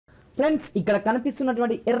Friends ఇక్కడ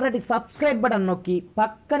కనిపిస్తున్నటువంటి ఎర్రటి సబ్స్క్రైబ్ బటన్ నొక్కి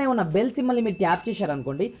పక్కనే ఉన్న బెల్ సింబల్ ని మీరు ట్యాప్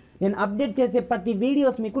చేశారనుకోండి నేను అప్డేట్ చేసే ప్రతి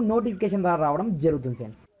వీడియోస్ మీకు నోటిఫికేషన్ రావడం జరుగుతుంది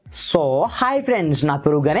ఫ్రెండ్స్. సో హాయ్ ఫ్రెండ్స్, నా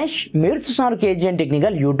పేరు గణేష్, మీరు చూస్తున్నారు KGN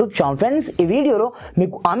technical YouTube channel. Friends ఈ వీడియోలో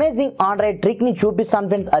మీకు అమేజింగ్ ఆండ్రాయిడ్ ట్రిక్ని చూపిస్తాను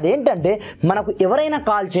ఫ్రెండ్స్. అదేంటంటే మనకు ఎవరైనా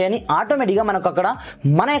కాల్ చేయని ఆటోమేటిక్గా మనకు అక్కడ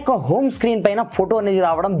మన యొక్క హోమ్ స్క్రీన్ పైన ఫోటో అనేది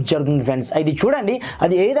రావడం జరుగుతుంది ఫ్రెండ్స్. ఇది చూడండి,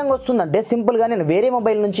 అది ఏ విధంగా వస్తుందంటే సింపుల్గా నేను వేరే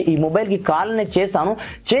మొబైల్ నుంచి ఈ మొబైల్కి కాల్ అనేది చేశాను.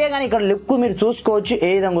 చేయగానే ఇక్కడ లుక్ మీరు చూసుకోవచ్చు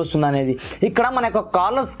ఏ విధంగా వస్తుంది అనేది. ఇక్కడ మన యొక్క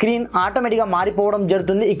కాలర్ స్క్రీన్ ఆటోమేటిక్గా మారిపోవడం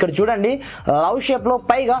జరుగుతుంది. ఇక్కడ చూడండి లవ్ షేప్లో,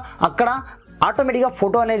 పైగా అక్కడ ఆటోమేటిక్గా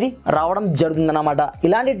ఫోటో అనేది రావడం జరుగుతుంది అన్నమాట.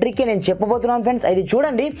 ఇలాంటి ట్రిక్ నేను చెప్పబోతున్నాను ఫ్రెండ్స్. ఇది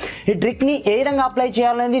చూడండి, ఈ ట్రిక్ని ఏ విధంగా అప్లై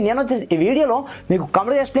చేయాలనేది నేను వచ్చేసి ఈ వీడియోలో మీకు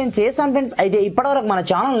కంప్లీట్గా ఎక్స్ప్లెయిన్ చేశాను ఫ్రెండ్స్. అయితే ఇప్పటివరకు మన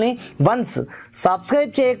ఛానల్ని వన్స్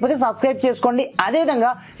సబ్స్క్రైబ్ చేయకపోతే సబ్స్క్రైబ్ చేసుకోండి.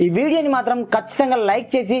 అదేవిధంగా ఈ వీడియోని మాత్రం ఖచ్చితంగా లైక్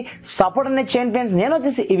చేసి సపోర్ట్ అనేది చేయండి ఫ్రెండ్స్. నేను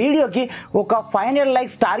వచ్చేసి ఈ వీడియోకి ఒక 500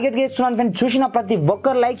 లైక్స్ టార్గెట్గా ఇస్తున్నాను ఫ్రెండ్స్. చూసిన ప్రతి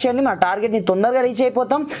ఒక్కరు లైక్ చేయండి, మన టార్గెట్ని తొందరగా రీచ్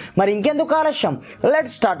అయిపోతాం. మరి ఇంకెందుకు ఆలస్యం,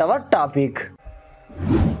 let's start our topic.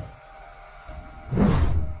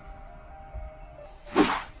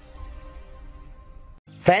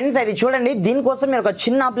 Friends అది చూడండి, దీనికోసం మీరు ఒక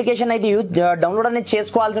చిన్న అప్లికేషన్ అయితే డౌన్లోడ్ అనేది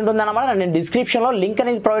చేసుకోవాల్సి ఉంటుంది అన్నమాట. నేను డిస్క్రిప్షన్లో లింక్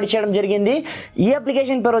అనేది ప్రొవైడ్ చేయడం జరిగింది. ఈ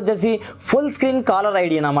అప్లికేషన్ పేరు వచ్చేసి ఫుల్ స్క్రీన్ కాలర్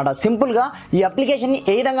ఐడి అన్నమాట. సింపుల్గా ఈ అప్లికేషన్ని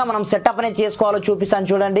ఏ విధంగా మనం సెటప్ అనేది చేసుకోవాలో చూపిస్తాను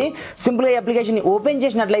చూడండి. సింపుల్గా ఈ అప్లికేషన్ని ఓపెన్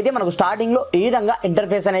చేసినట్లయితే మనకు స్టార్టింగ్లో ఈ విధంగా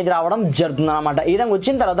ఇంటర్ఫేస్ అనేది రావడం జరుగుతుంది అనమాట. ఈ విధంగా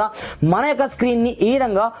వచ్చిన తర్వాత మన యొక్క స్క్రీన్ని ఈ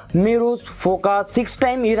విధంగా మీరు ఒక 6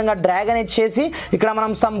 టైమ్ ఈ విధంగా డ్రాగ్ అనేది చేసి ఇక్కడ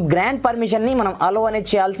మనం సమ్ గ్రాండ్ పర్మిషన్ని మనం అలో అనేది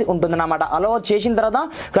చేయాల్సి ఉంటుంది అనమాట. అలో చేసిన తర్వాత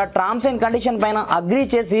ఇక్కడ టర్మ్స్ అండ్ కండిషన్ పైన అగ్రీ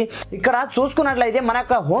చేసి ఇక్కడ చూసుకున్నట్లయితే మన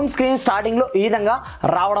యొక్క హోమ్ స్క్రీన్ స్టార్టింగ్ లో ఈ విధంగా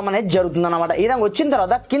రావడం అనేది జరుగుతుంది అనమాట. ఈ విధంగా వచ్చిన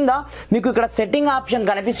తర్వాత కింద మీకు ఇక్కడ సెట్టింగ్ ఆప్షన్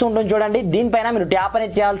కనిపిస్తూ ఉంటుంది చూడండి. దీనిపైన మీరు ట్యాప్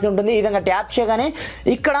అనేది చేయాల్సి ఉంటుంది. ఈ విధంగా ట్యాప్ చేయగానే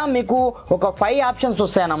ఇక్కడ మీకు ఒక 5 ఆప్షన్స్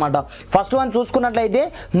వస్తాయి అన్నమాట. ఫస్ట్ వన్ చూసుకున్నట్లయితే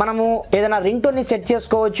మనము ఏదైనా రింగ్ టోన్ ని సెట్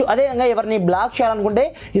చేసుకోవచ్చు. అదేవిధంగా ఎవరిని బ్లాక్ చేయాలనుకుంటే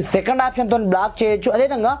ఈ సెకండ్ ఆప్షన్ తో బ్లాక్ చేయొచ్చు.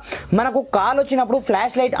 అదేవిధంగా మనకు కాల్ వచ్చినప్పుడు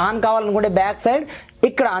ఫ్లాష్ లైట్ ఆన్ కావాలనుకుంటే బ్యాక్ సైడ్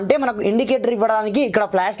ఇక్కడ అంటే మనకు ఇండికేటర్ ఇవ్వడానికి ఇక్కడ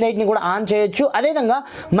ఫ్లాష్ లైట్ ని కూడా ఆన్ చేయొచ్చు. అదేవిధంగా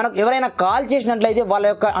మనకు ఎవరైనా కాల్ చేసినట్లయితే వాళ్ళ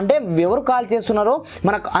యొక్క అంటే ఎవరు కాల్ చేస్తున్నారో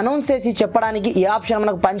మనకు అనౌన్స్ చేసి చెప్పడానికి ఈ ఆప్షన్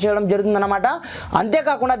మనకు పనిచేయడం జరుగుతుంది అనమాట.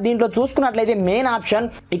 అంతేకాకుండా దీంట్లో చూసుకున్నట్లయితే మెయిన్ ఆప్షన్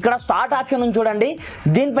ఇక్కడ స్టార్ట్ ఆప్షన్ ఉంది చూడండి.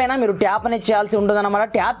 దీనిపైన మీరు ట్యాప్ అనేది చేయాల్సి ఉంటుంది అనమాట.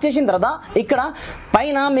 ట్యాప్ చేసిన తర్వాత ఇక్కడ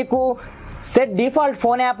పైన మీకు సెట్ డిఫాల్ట్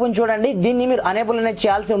ఫోన్ యాప్ ఉంది చూడండి. దీన్ని మీరు అనేబుల్ అనేది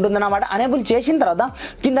చేయాల్సి ఉంటుంది అనమాట. అనేబుల్ చేసిన తర్వాత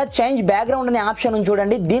కింద చేంజ్ బ్యాక్గ్రౌండ్ అనే ఆప్షన్ ఉంది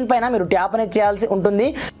చూడండి. దీనిపైన మీరు ట్యాప్ అనేది చేయాల్సి ఉంటుంది.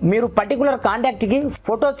 మీరు పర్టికులర్ కాంటాక్ట్ కి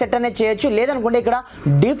ఫోటో సెట్ అనేది చేయొచ్చు. లేదనుకుంటే ఇక్కడ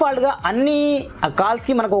డిఫాల్ట్ గా అన్ని కాల్స్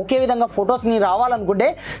కి మనకు ఒకే విధంగా ఫొటోస్ ని రావాలనుకుంటే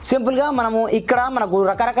సింపుల్ గా మనము ఇక్కడ మనకు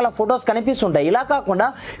రకరకాల ఫొటోస్ కనిపిస్తుంటాయి. ఇలా కాకుండా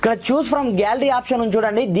ఇక్కడ చూస్ ఫ్రమ్ గ్యాలరీ ఆప్షన్ ఉంది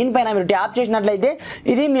చూడండి. దీనిపైన మీరు ట్యాప్ చేసినట్లయితే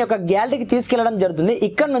ఇది మీ యొక్క గ్యాలరీకి తీసుకెళ్లడం జరుగుతుంది.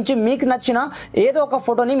 ఇక్కడ నుంచి మీకు నచ్చిన ఏదో ఒక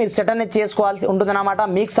ఫోటోని మీరు సెట్ అనేది చేసుకోవాల్సి ఉంటుంది అన్నమాట.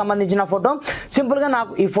 మీకు సంబంధించిన ఫోటో సింపుల్ గా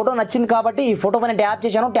నాకు ఈ ఫోటో నచ్చింది కాబట్టి ఈ ఫోటో పైన ట్యాప్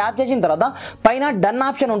చేశాను. ట్యాప్ చేసిన తర్వాత పైన డన్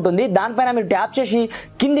ఆప్షన్ ఉంటుంది. దానిపైన మీరు ట్యాప్ చేసి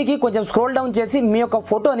కిందికి కొంచెం స్క్రోల్ డౌన్ చేసి మీ యొక్క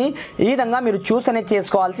ఫోటోని ఈ విధంగా మీరు చూస్ అనేది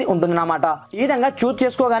చేసుకోవాల్సి ఉంటుంది అన్నమాట. ఈ విధంగా చూస్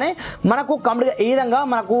చేసుకోగానే మనకు కంప్లీట్ ఈ విధంగా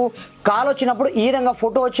మనకు కాల్ వచ్చినప్పుడు ఈ విధంగా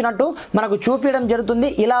ఫోటో వచ్చినట్టు మనకు చూపించడం జరుగుతుంది.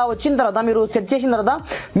 ఇలా వచ్చిన తర్వాత మీరు సెట్ చేసిన తర్వాత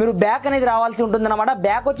మీరు బ్యాక్ అనేది రావాల్సి ఉంటుంది అన్నమాట.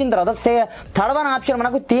 బ్యాక్ వచ్చిన తర్వాత థర్డ్ వన్ ఆప్షన్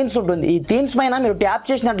మనకు థీమ్స్ ఉంటుంది. ఈ థీమ్స్ పైన మీరు ట్యాప్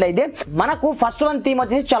చేసినట్లయితే మనకు ఫస్ట్ వన్ థీమ్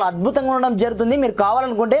వచ్చేసి చాలా అద్భుతంగా ఉండడం జరుగుతుంది. మీరు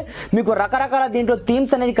కావాలనుకుంటే మీకు రకరకాల దీంట్లో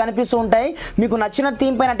థీమ్స్ అనేది కనిపిస్తూ ఉంటాయి. మీకు నచ్చిన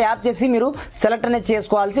థీమ్ పైన ట్యాప్ చేసి మీరు సెలెక్ట్ అనేది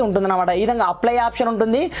చేసుకోవాల్సి ఉంటుంది అనమాట. ఈ విధంగా అప్లై ఆప్షన్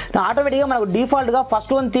ఉంటుంది. ఆటోమేటిక్గా మనకు డిఫాల్ట్ గా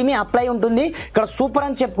ఫస్ట్ వన్ థీమ్ అప్లై ఉంటుంది. ఇక్కడ సూపర్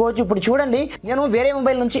అని చెప్పుకోవచ్చు. ఇప్పుడు చూడండి, నేను వేరే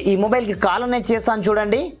మొబైల్ నుంచి ఈ మొబైల్ కి కాల్ అనేది చేస్తాను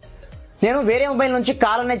చూడండి. నేను వేరే మొబైల్ నుంచి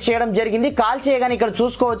కాల్ అనేది చేయడం జరిగింది. కాల్ చేయగానే ఇక్కడ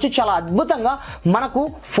చూసుకోవచ్చు చాలా అద్భుతంగా మనకు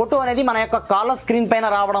ఫోటో అనేది మన యొక్క కాలర్ స్క్రీన్ పైన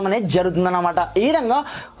రావడం అనేది జరుగుతుంది అనమాట. ఈ విధంగా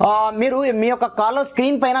మీరు మీ యొక్క కాలర్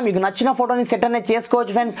స్క్రీన్ పైన మీకు నచ్చిన ఫోటోని సెట్ అనేది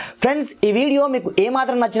చేసుకోవచ్చు ఫ్రెండ్స్. ఈ వీడియో మీకు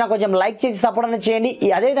ఏమాత్రం నచ్చినా కొంచెం లైక్ చేసి సపోర్ట్ అనేది చేయండి.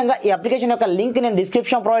 అదేవిధంగా ఈ అప్లికేషన్ యొక్క లింక్ నేను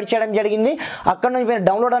డిస్క్రిప్షన్ ప్రొవైడ్ చేయడం జరిగింది. అక్కడ నుంచి మీరు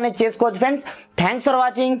డౌన్లోడ్ అనేది చేసుకోవచ్చు ఫ్రెండ్స్. Thanks for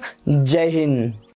watching. జై హింద్.